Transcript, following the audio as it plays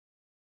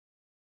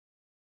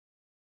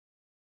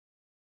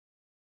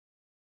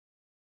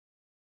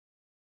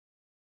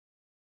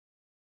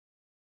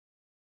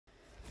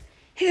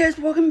Hey guys,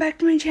 welcome back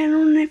to my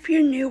channel, and if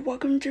you're new,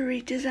 welcome to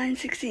Redesign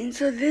 16.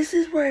 So this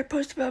is where I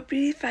post about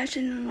beauty,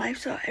 fashion, and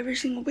lifestyle every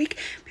single week.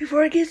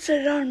 Before I get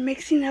started on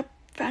mixing up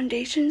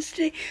foundations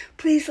today,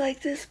 please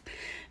like this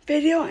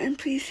video and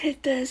please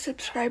hit the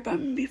subscribe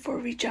button before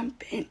we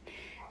jump in.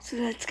 So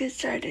let's get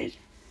started.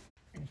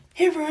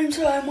 Hey everyone,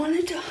 so I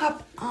wanted to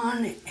hop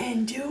on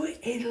and do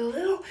a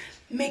little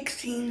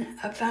mixing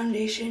of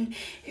foundation.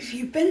 If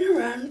you've been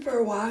around for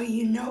a while,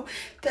 you know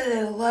that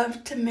I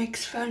love to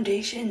mix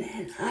foundation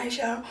and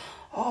eyeshadow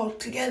all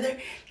together,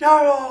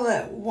 not all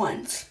at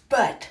once,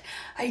 but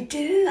I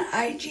did an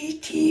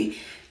IGTV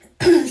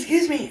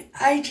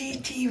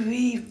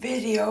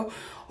video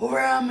over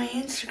on my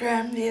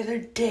Instagram the other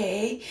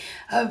day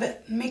of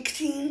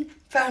mixing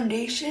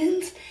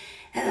foundations.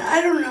 And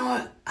I don't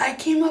know, I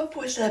came up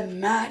with a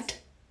matte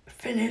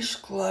finish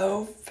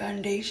glow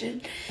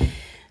foundation.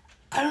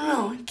 I don't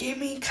know, it gave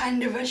me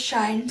kind of a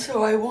shine,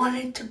 so I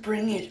wanted to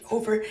bring it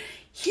over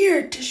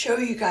here to show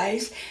you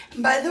guys.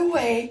 And by the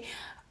way,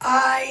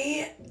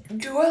 I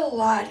do a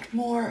lot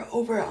more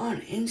over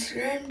on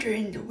Instagram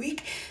during the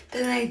week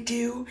than I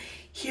do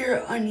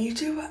here on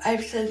YouTube.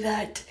 I've said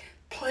that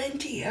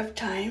plenty of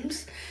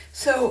times.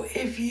 So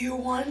if you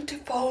want to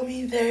follow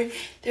me there,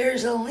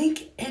 there's a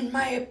link in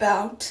my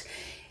about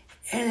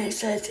and it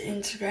says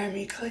Instagram.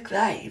 You click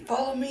that, you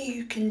follow me,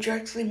 you can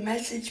directly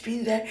message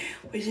me there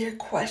with your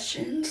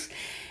questions.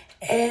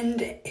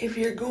 And if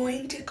you're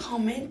going to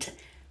comment,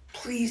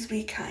 please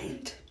be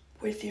kind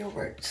with your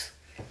words.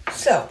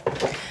 So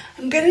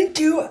I'm gonna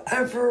do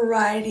a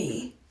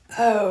variety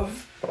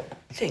of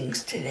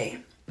things today.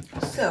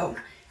 So,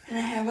 and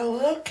I have a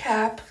little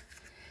cap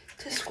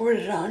to squirt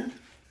it on.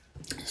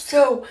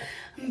 So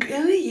I'm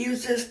gonna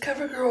use this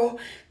CoverGirl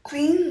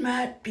Clean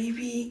Matte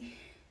BB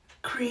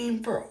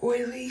Cream for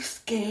oily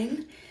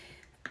skin.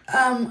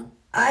 I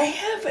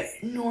have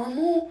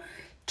normal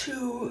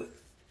to,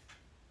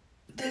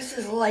 this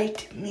is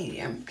light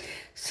medium.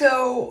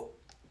 So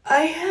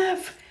I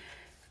have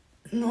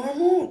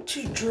normal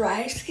to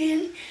dry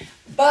skin,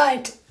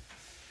 but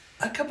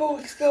a couple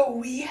weeks ago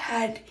we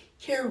had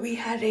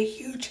a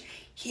huge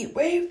heat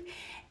wave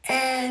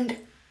and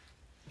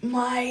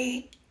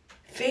my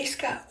face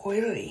got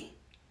oily.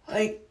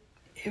 Like,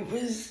 it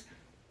was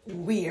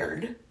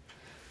weird.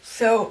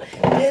 So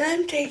then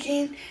I'm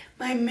taking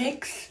my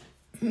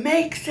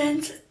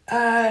Makesense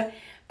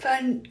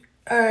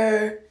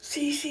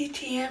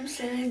CCTM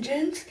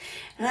Synergens,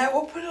 and I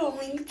will put a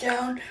link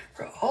down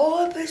for all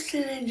of the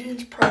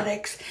Synergens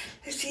products.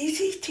 The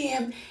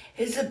CCTM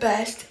is the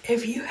best.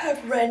 If you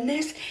have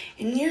redness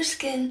in your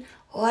skin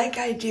like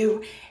I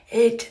do,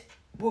 it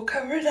will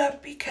cover it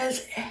up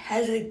because it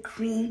has a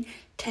green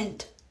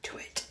tint to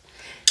it.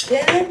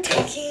 Then I'm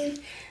taking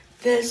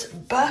this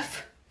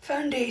Buff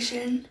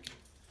foundation,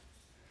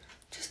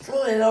 just a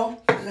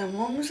little, because I'm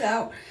almost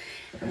out,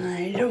 and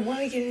I don't want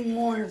to get any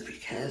more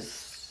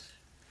because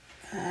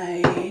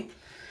I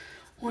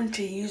want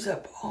to use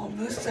up all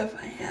the stuff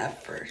I have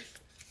first.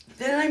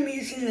 Then I'm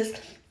using this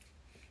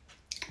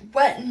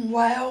Wet n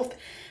Wild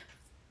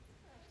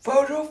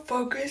Photo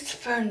Focus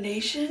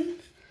foundation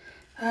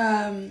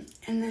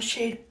in the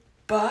shade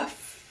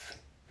Buff.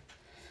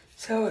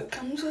 So it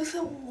comes with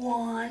a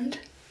wand,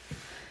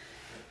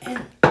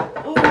 and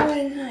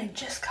and I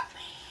just got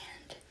my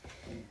hand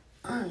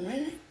on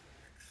it,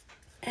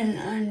 and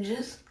I'm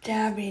just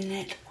dabbing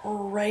it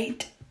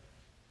right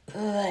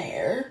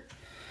there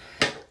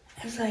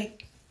as I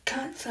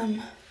got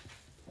some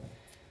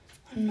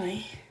on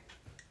my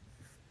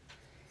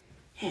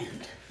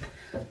hand.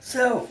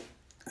 So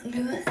I'm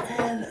gonna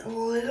add a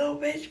little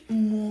bit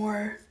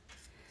more.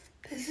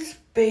 This is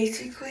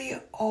basically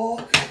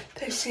all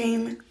the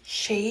same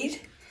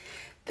shade.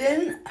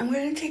 Then I'm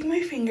gonna take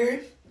my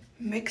finger,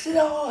 mix it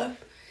all up,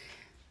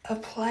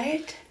 apply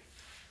it.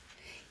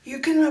 You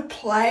can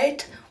apply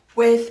it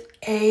with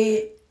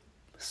a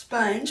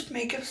sponge,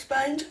 makeup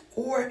sponge,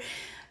 or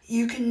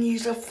you can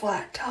use a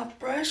flat top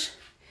brush.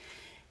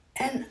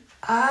 And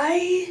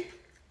I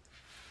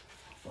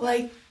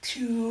like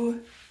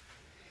to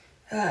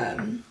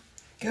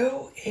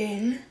go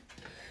in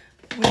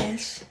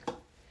with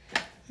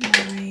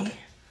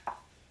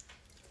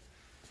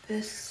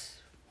this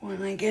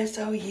one. I guess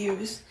I'll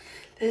use,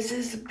 this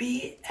is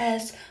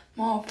BS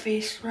Small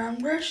Face Round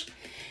Brush,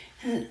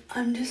 and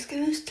I'm just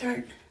gonna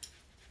start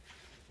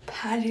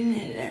patting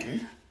it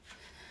in.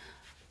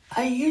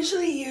 I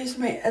usually use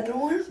my other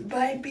one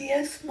by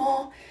BS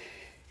Small.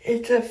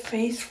 It's a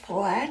face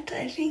flat,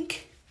 I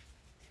think.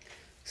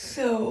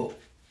 So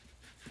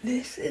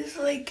this is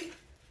like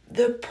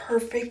the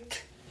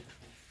perfect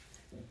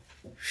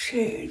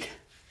shade.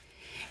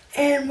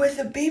 And with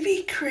a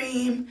BB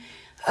cream,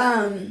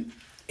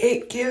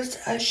 it gives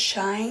a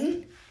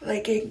shine,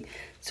 like it's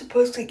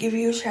supposed to give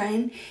you a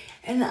shine,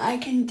 and I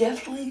can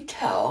definitely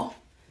tell.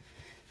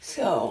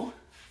 So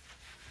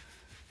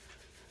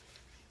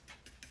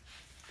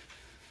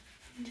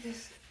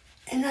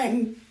and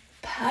I'm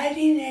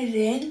patting it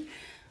in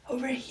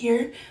over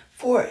here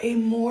for a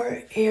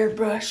more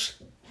airbrush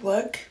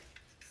look.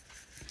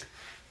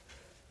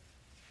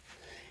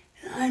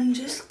 I'm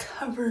just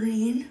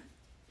covering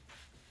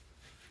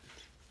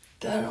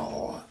that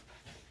all up.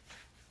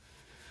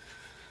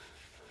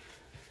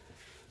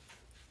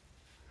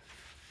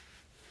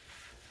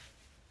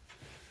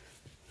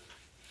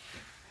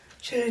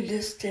 Should have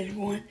just did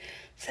one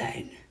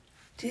side.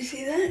 Do you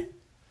see that?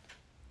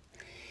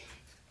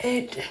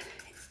 It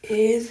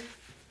is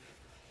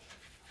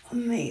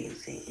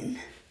amazing.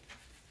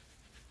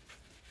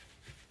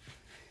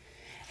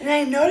 And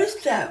I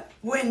noticed that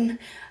when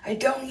I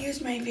don't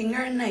use my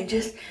finger and I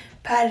just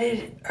pat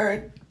it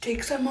or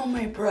take some on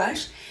my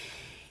brush,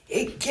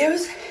 it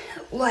gives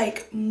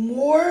like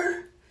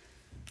more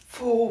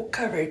full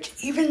coverage,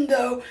 even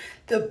though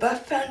the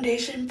Buff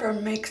Foundation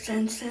from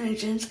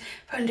Makesense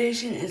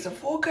Foundation is a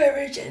full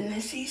coverage and the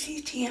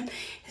CCTM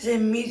is a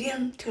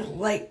medium to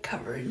light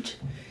coverage.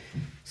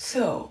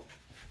 So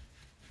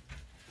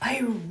I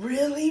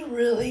really,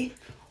 really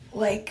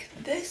like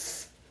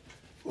this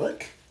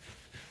look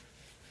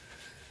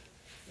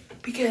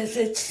because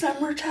it's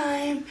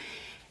summertime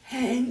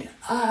and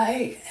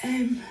I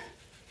am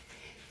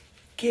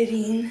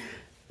getting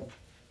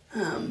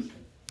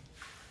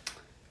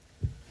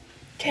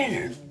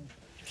tanner.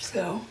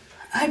 So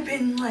I've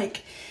been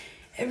like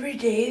every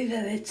day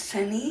that it's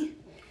sunny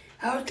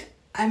out,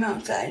 I'm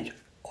outside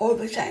all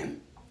the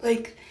time.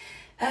 Like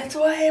that's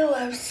why I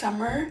love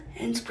summer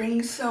and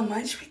spring so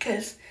much,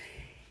 because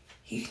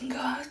you can go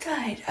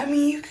outside. I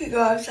mean, you could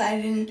go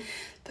outside in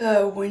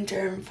the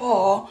winter and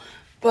fall,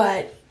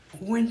 but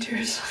winter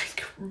is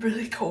like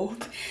really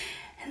cold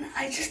and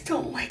I just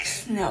don't like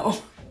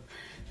snow.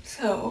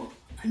 So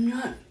I'm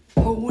not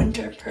a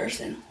winter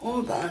person.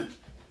 Hold on.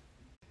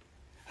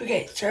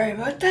 Okay, sorry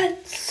about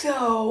that.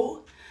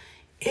 So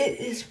it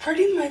is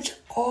pretty much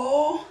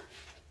all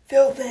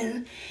filled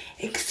in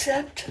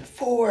except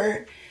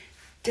for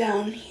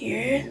down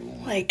here.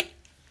 Like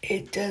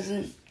it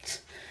doesn't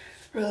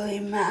really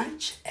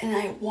match and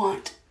I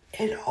want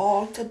it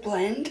all to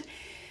blend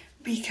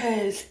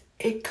because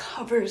it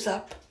covers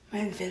up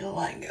my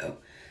vitiligo.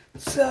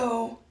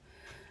 So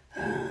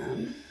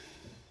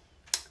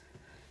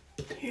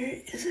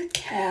here is a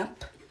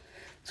cap.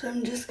 So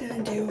I'm just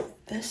gonna do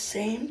the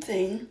same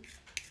thing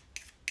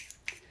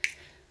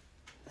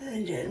that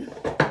I did.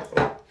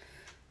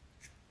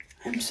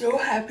 I'm so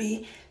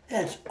happy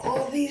that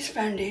all these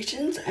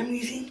foundations I'm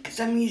using, because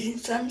I'm using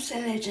some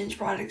Synergens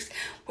products,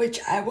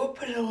 which I will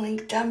put a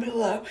link down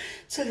below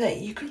so that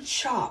you can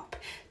shop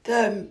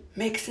the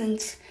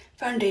Makesense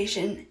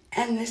Foundation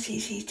and the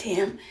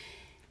CCTM.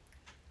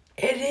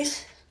 It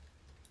is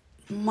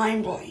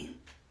mind-blowing.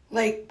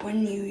 Like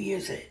when you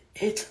use it,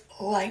 it's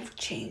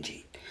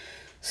life-changing.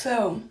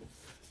 So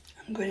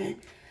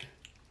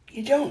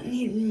you don't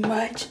need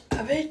much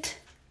of it.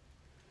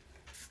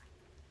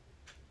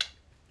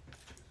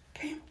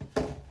 Okay.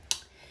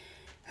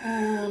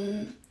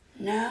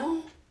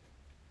 Now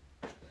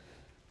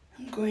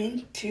I'm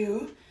going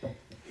to,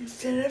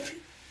 instead of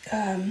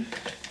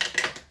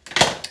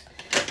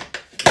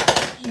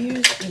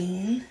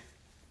using,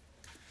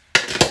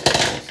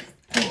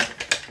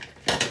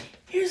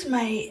 here's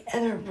my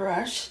other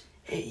brush.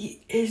 It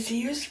is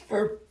used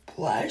for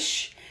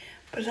blush,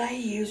 but I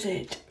use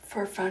it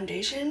for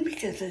foundation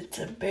because it's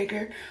a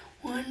bigger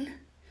one.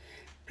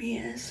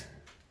 BS.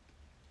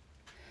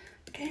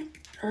 Okay,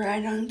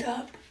 right on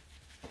top.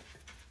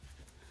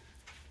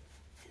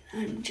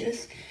 And I'm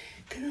just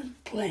gonna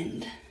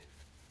blend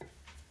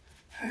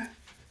her,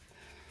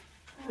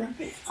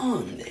 rub it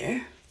on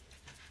there,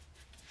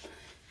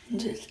 and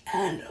just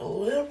add a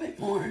little bit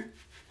more.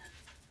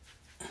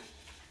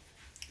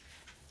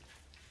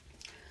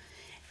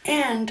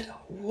 And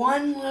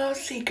one little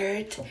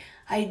secret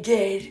I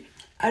did,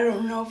 I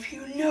don't know if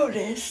you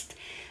noticed,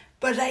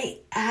 but I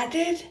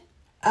added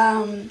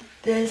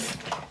this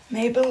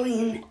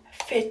Maybelline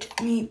Fit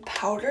Me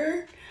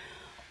powder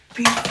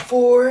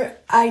before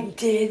I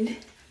did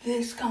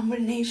this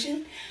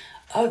combination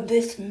of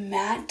this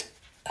matte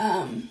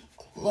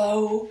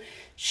glow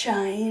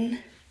shine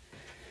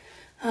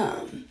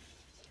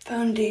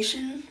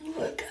foundation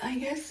look, I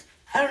guess.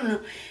 I don't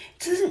know. It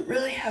doesn't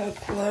really have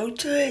a glow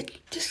to it.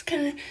 Just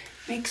kind of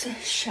makes a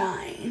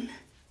shine.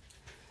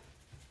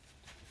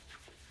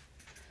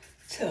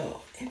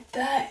 So if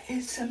that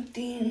is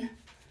something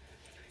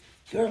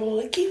you're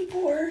looking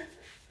for,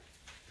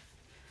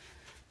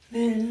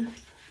 then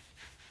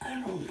I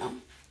don't know.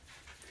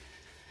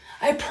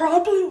 I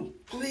probably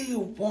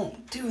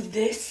won't do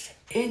this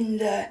in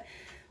the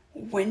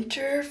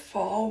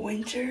fall,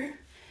 winter,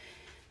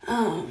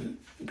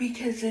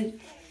 because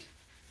it's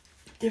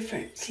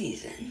different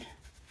season.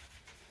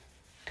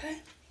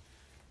 Okay?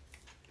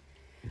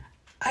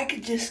 I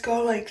could just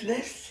go like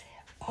this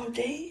all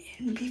day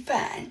and be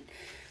fine,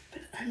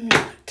 but I'm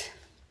not.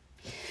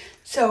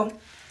 So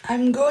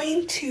I'm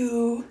going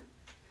to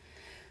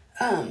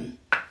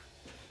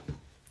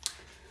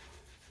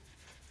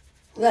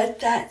let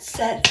that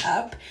set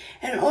up.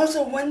 And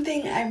also one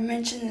thing, I've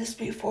mentioned this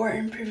before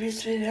in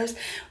previous videos,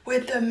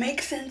 with the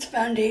Makesense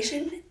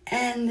Foundation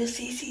and the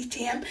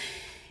CCTM,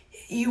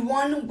 you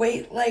want to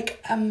wait like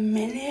a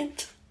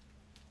minute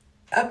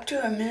up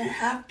to a minute and a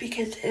half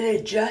because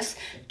it adjusts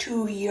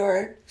to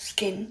your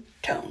skin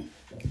tone.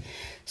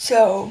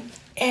 So,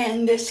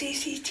 and the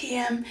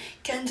CCTM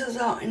cancels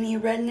out any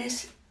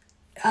redness,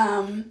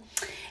 and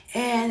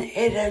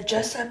it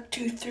adjusts up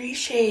to 3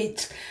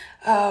 shades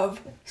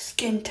of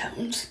skin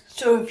tones.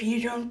 So if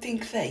you don't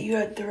think that you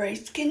have the right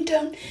skin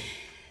tone,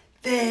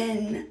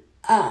 then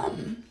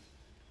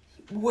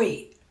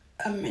wait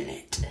a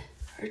minute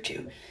or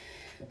two.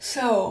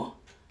 So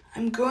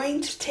I'm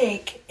going to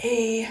take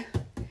a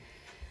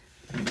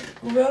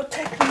Real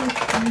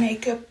Technique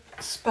makeup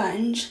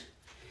sponge,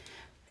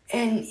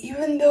 and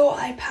even though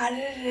I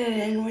patted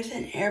it in with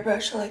an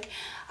airbrush, like,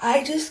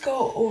 I just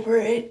go over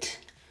it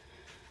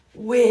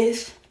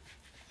with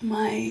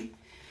my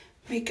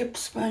makeup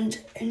sponge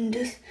and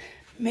just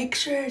make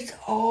sure it's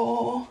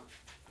all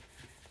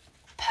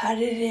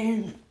patted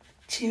in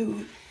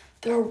to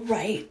the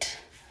right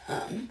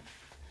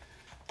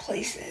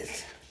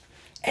places.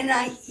 And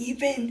I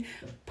even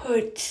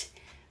put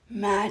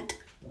matte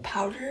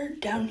powder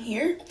down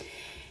here.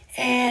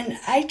 And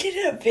I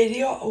did a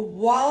video a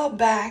while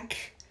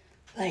back,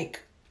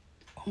 like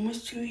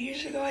almost 2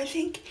 years ago, I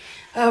think,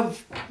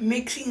 of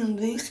mixing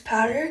loose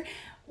powder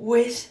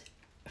with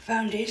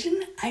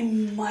foundation. I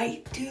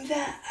might do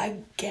that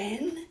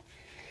again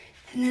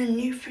in the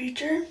near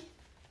future.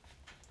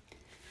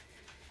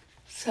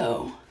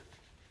 So,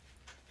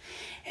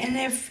 and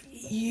if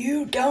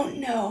you don't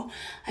know,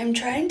 I'm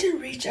trying to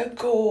reach a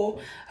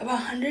goal of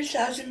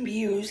 100,000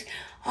 views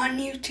on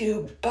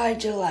YouTube by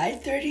July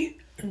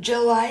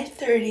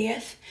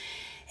 30th,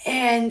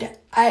 and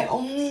I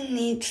only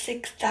need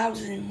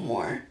 6,000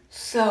 more.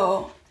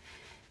 So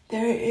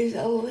there is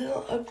a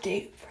little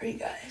update for you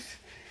guys.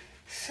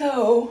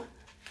 So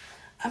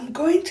I'm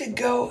going to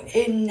go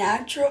in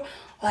natural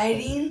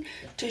lighting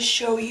to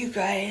show you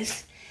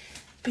guys,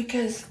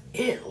 because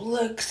it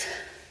looks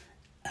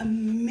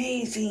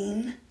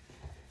amazing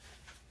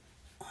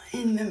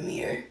in the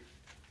mirror.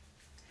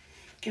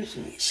 Gives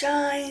me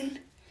shine,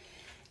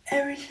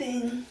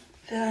 everything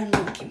that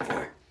I'm looking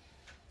for.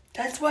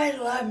 That's why I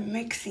love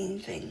mixing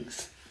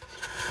things.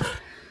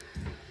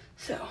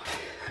 So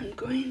I'm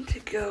going to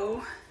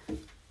go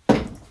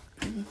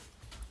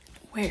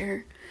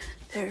where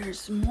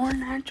there's more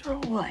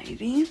natural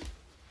lighting.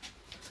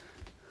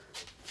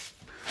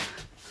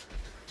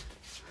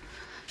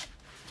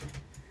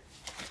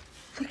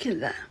 Look at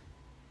that.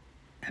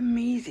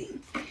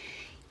 Amazing.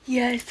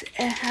 Yes, it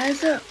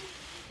has a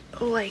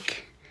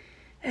like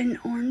an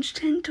orange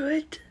tint to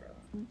it,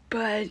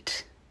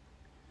 but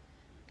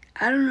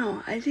I don't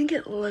know. I think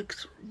it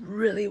looks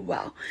really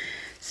well.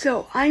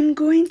 So I'm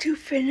going to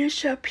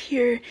finish up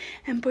here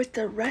and put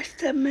the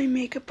rest of my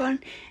makeup on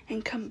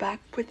and come back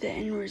with the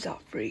end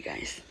result for you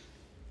guys.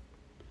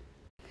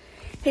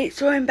 Hey,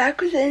 so I'm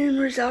back with the end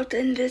result,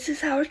 and this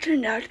is how it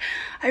turned out.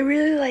 I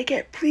really like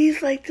it.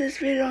 Please like this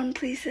video and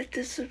please hit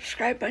the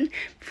subscribe button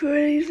before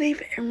you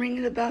leave and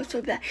ring the bell so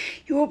that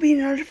you will be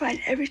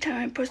notified every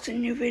time I post a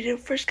new video.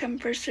 First come,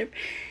 first serve.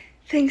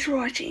 Thanks for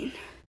watching.